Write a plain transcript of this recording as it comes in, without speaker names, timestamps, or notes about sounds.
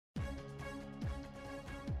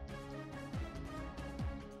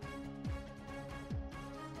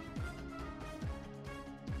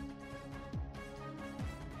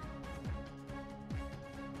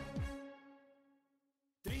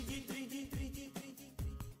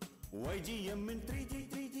YGEE in 3G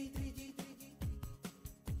 3G 3G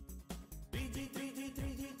 3G 3G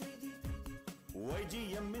 3G 3G YGEE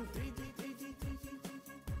in 3G 3G 3G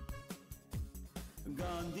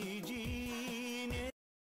Gandhiji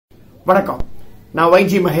வணக்கம். நான்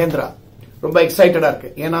YGEE Mahendra. ரொம்ப எக்ஸைட்டடா இருக்கு.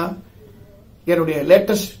 ஏன்னா என்னுடைய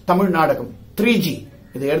லேட்டஸ்ட் தமிழ் நாடகம் 3G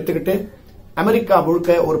இதை எடுத்துக்கிட்டு அமெரிக்கா முழுக்க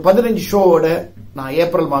ஒரு 15 ஷோவோட நான்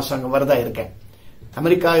ஏப்ரல் மாசம் அங்க வரதா இருக்கேன்.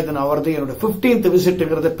 அமெரிக்கா இது நான் வரது என்னோட 15th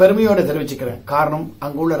விசிட்ங்கிறத பெருமையோட தெரிவிச்சுக்கிறேன். காரணம்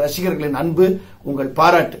அங்க உள்ள ரசிகர்களின் அன்பு, உங்கள்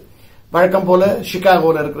பாராட்டு. வழக்கம் போல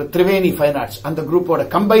சிகாகோல இருக்கிற திரிவேணி ஃபைன் ஆர்ட்ஸ் அந்த குரூப்போட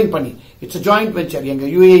கம்பைன் பண்ணி இட்ஸ் ஜாயிண்ட் வெஞ்சர் எங்க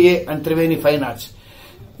UAA and Triveni fine arts.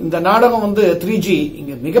 இந்த நாடகம் 3G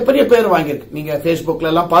இங்க மிகப்பெரிய பேர் வாங்கியிருக்கு. நீங்க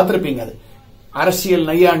Facebookல எல்லாம் பார்த்திருப்பீங்க. அது அரசியல்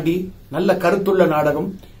நையாண்டி, நல்ல கருத்துள்ள நாடகம்.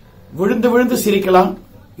 விழுந்து விழுந்து சிரிக்கலாம்,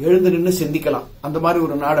 எழுந்து நின்று சிந்திக்கலாம், அந்த மாதிரி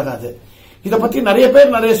ஒரு நாடகம் அது. இத பத்தி நிறைய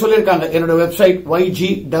பேர் நிறைய சொல்லிருக்காங்க. என்னோட வெப்சைட்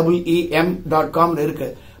YGEEM.com இருக்கு.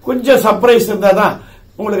 கொஞ்சம் சர்ப்ரைஸ் இருந்தாதான்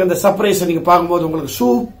உங்களுக்கு அந்த சர்ப்ரைஸ் நீங்க பார்க்கும்போது உங்களுக்கு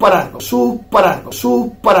சூப்பரா இருக்கும், சூப்பரா இருக்கும்,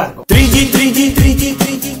 சூப்பரா இருக்கும். 3G 3G 3G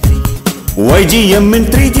 3G YGEE in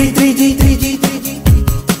 3G 3G 3G 3G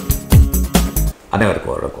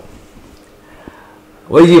அனைவருக்கும் வணக்கம்.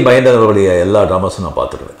 YGEE மகேந்திரன் அவருடைய எல்லா ட்ராமாஸும் நான்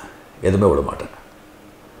பார்த்துருவேன், எதுவுமே விட மாட்டேன்.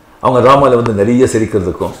 அவங்க ட்ராமாவில் நிறைய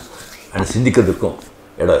சிரிக்கிறதுக்கும் அண்ட் சிந்திக்கிறதுக்கும்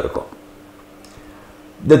இடம் இருக்கும்.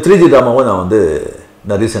 இந்த 3G ட்ராமாவை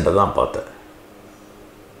நான் ரீசெண்டாக தான் பார்த்தேன்.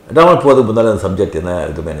 ட்ராமா போகிறதுக்கு முன்னால் அந்த சப்ஜெக்ட் என்ன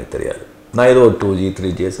எதுவுமே எனக்கு தெரியாது. நான் ஏதோ ஒரு 2G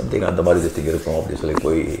 3G சம்திங் அந்த மாதிரி திங் இருக்கும் அப்படின்னு சொல்லி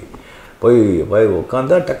போய்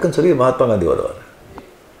உட்காந்தா டக்குன்னு சொல்லி மகாத்மா காந்தி வருவார்.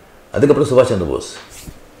 அதுக்கப்புறம் சுபாஷ் சந்திர போஸ்.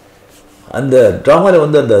 அந்த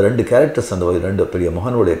ட்ராமாவில் அந்த ரெண்டு கேரக்டர்ஸ், அந்த ரெண்டு பெரிய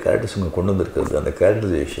மகானுடைய கேரக்டர்ஸ் இங்கே கொண்டு வந்திருக்கிறது, அந்த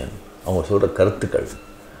கேரக்டரைசேஷன், அவங்க சொல்கிற கருத்துக்கள்,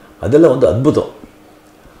 அதெல்லாம் அற்புதம்.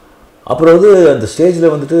 அப்புறம் அந்த ஸ்டேஜில்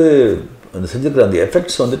அந்த செஞ்சுருக்கிற அந்த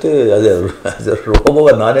எஃபெக்ட்ஸ் அது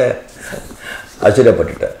ரொம்ப நானே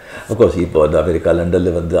ஆச்சரியப்பட்டுட்டேன். அஃப்கோர்ஸ் இப்போ அமெரிக்கா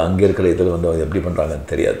லண்டனில் அங்கே இருக்கிற இதில் எப்படி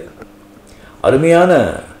பண்ணுறாங்கன்னு தெரியாது. அருமையான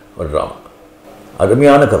ஒரு ட்ராமா,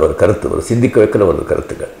 அருமையான ஒரு கருத்து, ஒரு சிந்திக்க வைக்கிற ஒரு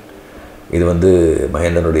கருத்துக்கள். இது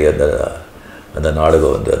மகேந்திரனுடைய அந்த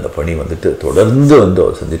நாடகம் அந்த பணி தொடர்ந்து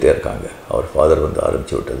அவர் செஞ்சுட்டே இருக்காங்க. அவர் ஃபாதர்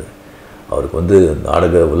ஆரம்பித்து விட்டது. அவருக்கு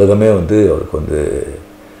நாடக உலகமே அவருக்கு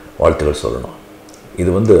வாழ்த்துக்கள் சொல்லணும். இது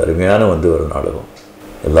அருமையான ஒரு நாடகம்.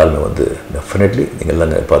 எல்லாருமே டெஃபினெட்லி நீங்கள்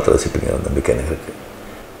எல்லாம் பார்த்து ரசிப்பீங்க, நம்பிக்கை எனக்கு இருக்குது.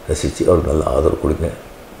 ரசித்து அவருக்கு நல்ல ஆதரவு கொடுங்க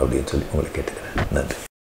அப்படின்னு சொல்லி உங்களை கேட்டுக்கிறேன். நன்றி.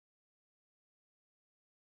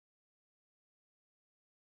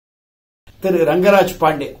 திரு ரங்கராஜ்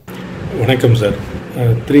பாண்டே. வணக்கம் சார்.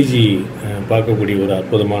 3G பார்க்கக்கூடிய ஒரு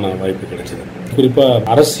அற்புதமான வாய்ப்பு கிடைச்சது. குறிப்பாக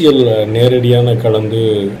அரசியல் நேரடியான கலந்து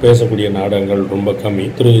பேசக்கூடிய நாடகங்கள் ரொம்ப கம்மி.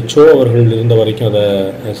 திரு சோ அவர்கள் இருந்த வரைக்கும் அதை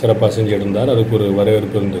சிறப்பாக செஞ்சிருந்தார். அதுக்கு ஒரு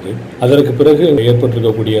வரவேற்பு இருந்தது. அதற்கு பிறகு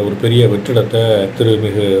ஏற்பட்டிருக்கக்கூடிய ஒரு பெரிய வெற்றிடத்தை திரு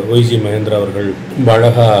மிகு YGEE மகேந்திரா அவர்கள்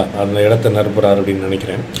அழகா அந்த இடத்தை நிரப்புறார் அப்படின்னு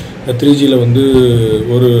நினைக்கிறேன். 3Gயில்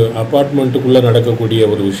ஒரு அப்பார்ட்மெண்ட்டுக்குள்ளே நடக்கக்கூடிய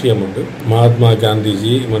ஒரு விஷயம் மகாத்மா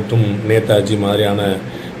காந்திஜி மற்றும் நேதாஜி மாதிரியான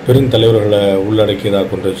பெருந்தலைவர்களை உள்ளடக்கியதாக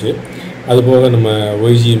கொண்டுச்சு. அதுபோக நம்ம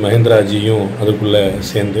YGEE மகேந்திராஜியும் அதுக்குள்ளே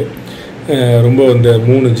சேர்ந்து ரொம்ப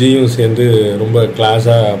 3Gயும் சேர்ந்து ரொம்ப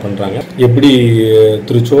கிளாஸாக பண்ணுறாங்க. எப்படி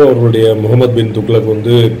திருச்சோ அவர்களுடைய முகமது பின் துக்ளக்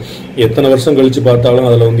எத்தனை வருஷம் கழித்து பார்த்தாலும்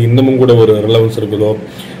அதில் இன்னமும் கூட ஒரு ரிலவன்ஸ் இருக்குதோ,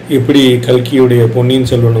 எப்படி கல்கியுடைய பொன்னியின்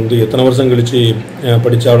செல்வன் எத்தனை வருஷம் கழித்து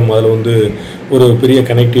படித்தாலும் அதில் ஒரு பெரிய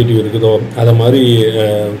கனெக்டிவிட்டி இருக்குதோ, அதை மாதிரி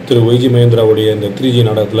திரு YGEE மகேந்திராவுடைய இந்த 3G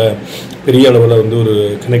நாடகத்தில் பெரிய அளவில் ஒரு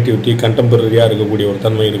கனெக்டிவிட்டி, கண்டெம்பரரியாக இருக்கக்கூடிய ஒரு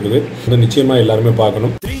தன்மை இருக்குது. நிச்சயமாக எல்லாருமே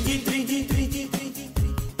பார்க்கணும். 3G 3G 3G 3G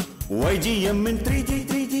YGEE in 3G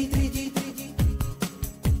 3G 3G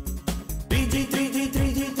 3G 3G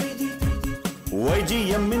 3G 3G YGEE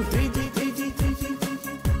in 3G 3G 3G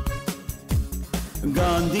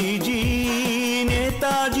Gandhiji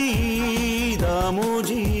Netaji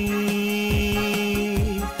Damoji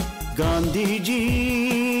Gandhiji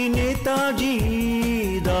Netaji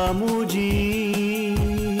Damoji